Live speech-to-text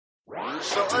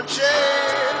So unchain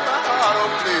my heart, oh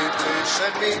please, please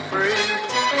set me free.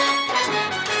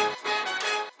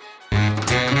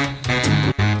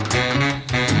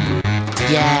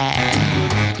 Yeah,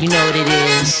 you know what it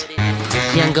is.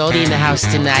 Young Goldie in the house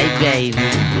tonight, baby.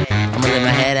 I'ma let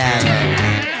my head out.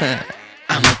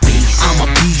 I'm a beast, I'm a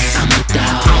beast, I'm a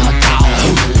dog, I'm a dog.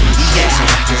 Yeah, so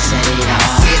I can set it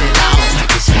off, set it off. I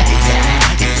can set it down,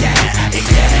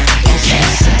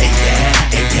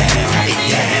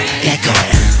 let go.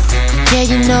 Yeah,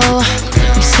 you know,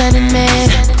 I'm stunning, man.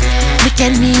 Look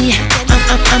at me,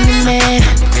 I'm the man.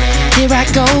 Here I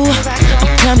go, I'm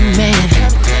coming, man.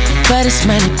 But it's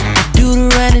money, I do the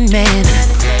running, man.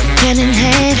 Hand in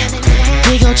hand,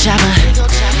 big ol' chopper.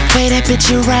 Weigh that bitch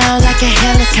around like a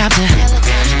helicopter.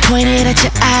 Point it at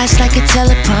your eyes like a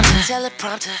teleprompter.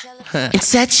 And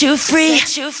set you free.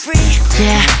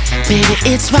 Yeah, baby,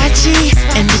 it's YG.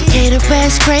 Indicator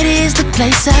West, great is the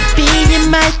place I be. You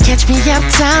might catch me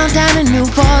uptown, down in New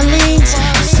Orleans.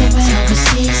 Or sipping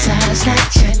overseas, eyes like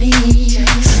Chinese.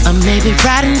 Or maybe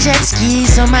riding jet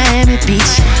skis on Miami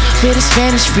Beach with a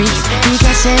Spanish freak. We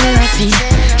got sand in our feet.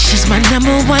 She's my #1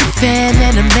 fan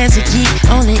and a man's a geek.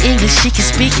 Only English she can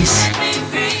speak is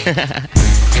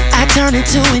I turn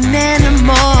into an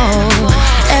animal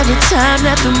every time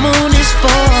that the moon is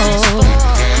full.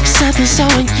 Something so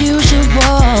unusual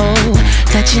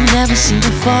that you never seen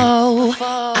before.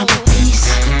 I'm a beast,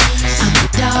 I'm a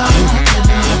dog. Let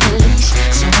me hit the leash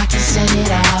so I can set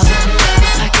it off.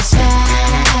 Like it's fat,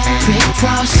 Rick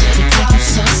Ross, like I'm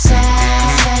so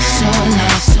sad, so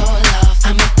lost.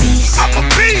 I'm a beast, I'm a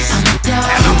beast, I'm a dog,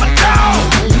 and I'm a dog.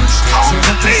 On the leash, so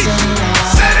I can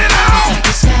set it off. Like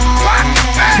it's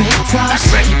fat, Rick Ross,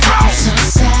 like I'm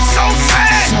so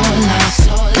sad, so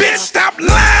lost. Bitch, stop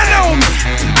lying on me.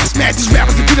 I smash these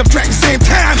rappers and beat up track at the same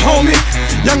time, homie.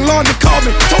 Young Lloyd called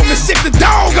me, told me sick the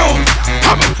dog on me.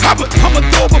 I'm a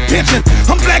dope pension.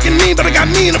 I'm black and mean, but I got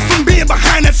meaner from being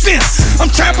behind that fence. I'm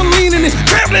trampolining and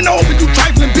trampling over you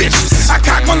trifling bitches. I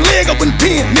cock one leg up and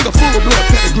pin, nigga full of blood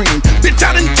pedigree. Bitch,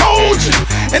 I done told you,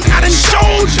 and I done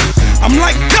showed you. I'm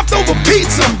like leftover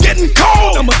pizza, I'm getting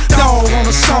cold. I'm a dog on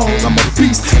a song, I'm a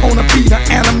beast on a beat,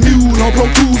 and a mule on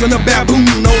Pro Tools and a baboon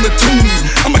on the tune.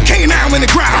 I'm a canine in the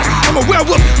crowd, I'm a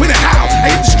werewolf when it howl.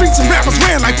 I hit the streets and rappers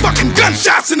ran like fucking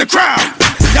gunshots in the crowd.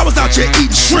 Y'all was out here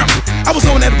eating shrimp, I was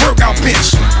on that workout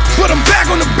bench. But I'm back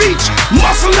on the beach,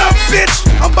 muscle up, bitch.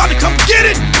 I'm about to come get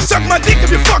it, suck my dick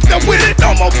if you fucked up with it.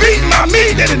 No more beating my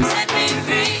meat,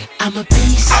 I'm a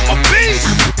beast, I'm a beast,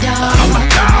 I'm a dog, I'm a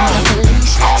dog.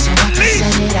 Off the leash,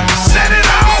 set it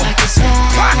off. like it's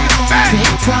fat,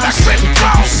 Rick Ross, like Rick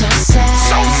Ross.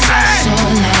 So sad,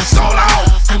 so low.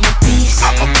 I'm a beast,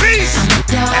 I'm a beast, I'm a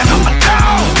dog, and I'm a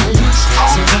dog.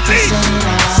 Off the leash,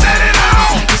 set it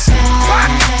off. like it's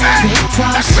fat, Rick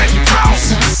Ross, like Rick Ross.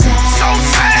 So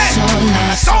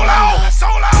sad, so low.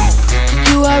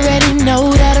 You already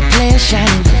know that I play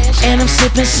shining, and I'm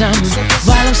sipping something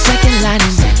while I'm second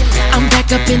lining. I'm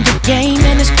back up in the game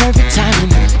and it's perfect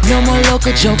timing. No more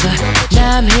local joker,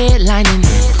 now I'm headlining.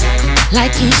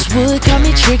 Like Eastwood, call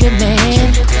me Trigger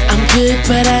Man. I'm good,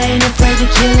 but I ain't afraid to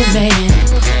kill a man.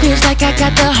 Feels like I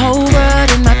got the whole world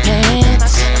in my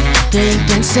pants. They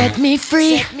done set me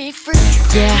free.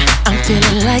 Yeah, I'm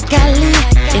feeling like Ali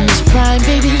in this prime,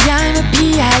 baby. I'm a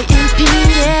PIMP.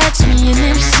 Yeah, it's me and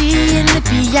MC in the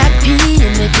VIP.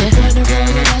 And if you wanna roll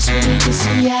with us, we need the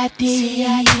CID.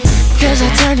 Cause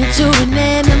I turn into an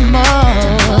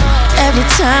animal every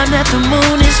time that the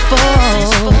moon is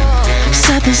full.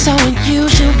 Something so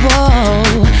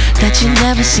unusual that you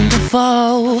never seen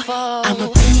before. I'm a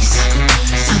beast,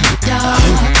 I'm a dog.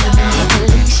 Let me hit the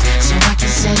leash so I can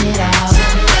set it off.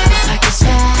 Like it's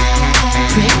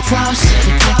fat, Rick Ross,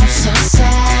 like I'm so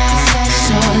sad,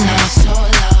 so